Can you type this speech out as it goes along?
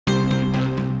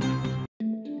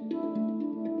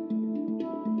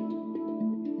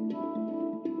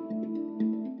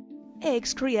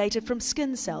eggs created from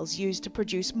skin cells used to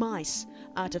produce mice,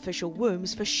 artificial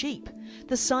wombs for sheep.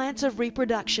 The science of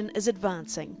reproduction is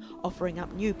advancing, offering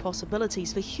up new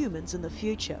possibilities for humans in the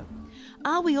future.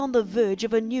 Are we on the verge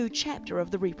of a new chapter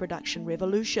of the reproduction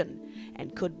revolution?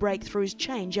 And could breakthroughs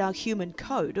change our human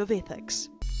code of ethics?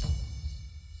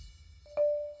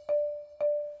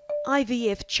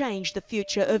 IVF changed the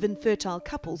future of infertile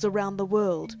couples around the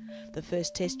world. The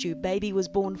first test tube baby was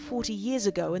born 40 years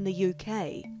ago in the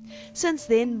UK. Since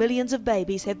then, millions of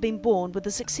babies have been born, with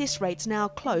the success rates now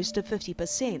close to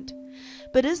 50%.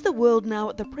 But is the world now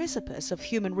at the precipice of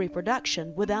human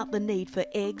reproduction without the need for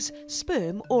eggs,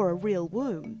 sperm, or a real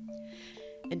womb?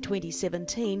 In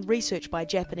 2017, research by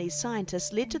Japanese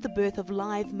scientists led to the birth of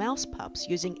live mouse pups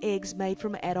using eggs made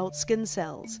from adult skin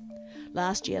cells.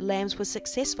 Last year, lambs were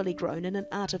successfully grown in an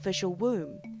artificial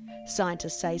womb.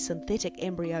 Scientists say synthetic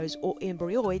embryos or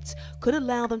embryoids could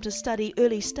allow them to study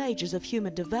early stages of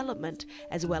human development,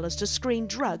 as well as to screen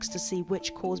drugs to see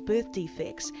which cause birth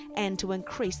defects and to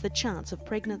increase the chance of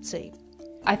pregnancy.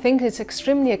 I think it's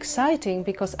extremely exciting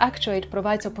because actually it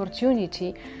provides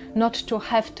opportunity not to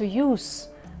have to use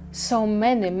so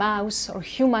many mouse or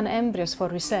human embryos for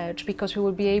research, because we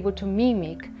will be able to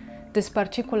mimic this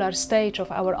particular stage of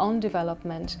our own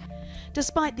development.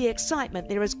 Despite the excitement,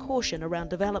 there is caution around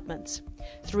developments.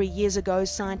 3 years ago,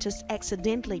 scientists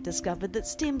accidentally discovered that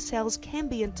stem cells can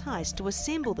be enticed to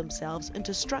assemble themselves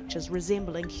into structures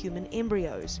resembling human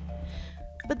embryos.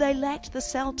 But they lacked the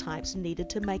cell types needed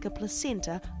to make a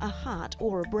placenta, a heart,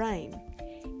 or a brain.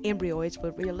 Embryoids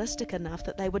were realistic enough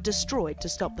that they were destroyed to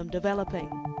stop them developing.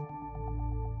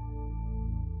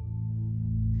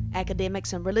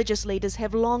 Academics and religious leaders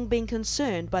have long been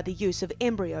concerned by the use of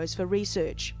embryos for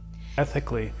research.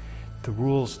 Ethically, the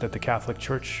rules that the Catholic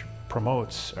Church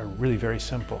promotes are really very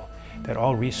simple, that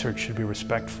all research should be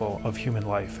respectful of human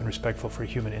life and respectful for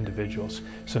human individuals,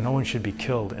 so no one should be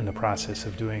killed in the process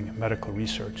of doing medical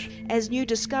research. As new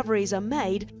discoveries are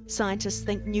made, scientists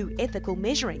think new ethical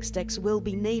measuring sticks will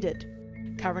be needed.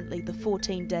 Currently, the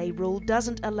 14-day rule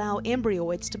doesn't allow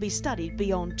embryoids to be studied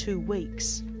beyond 2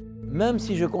 weeks. Même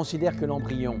si je considère que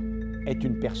l'embryon est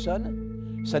une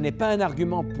personne, ça n'est pas un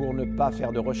argument pour ne pas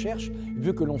faire de recherche,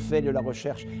 vu que l'on fait de la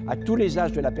recherche à tous les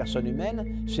âges de la personne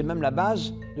humaine, c'est même la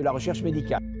base de la recherche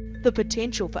médicale. The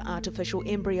potential for artificial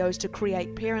embryos to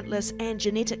create parentless and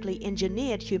genetically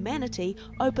engineered humanity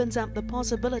opens up the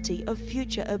possibility of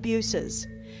future abuses.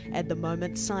 At the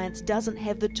moment, science doesn't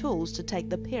have the tools to take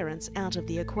the parents out of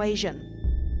the equation.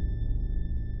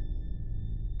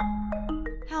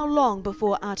 How long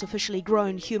before artificially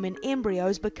grown human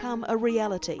embryos become a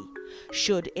reality?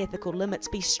 Should ethical limits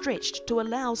be stretched to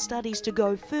allow studies to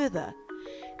go further?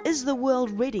 Is the world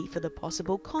ready for the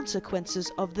possible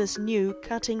consequences of this new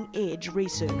cutting-edge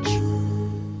research?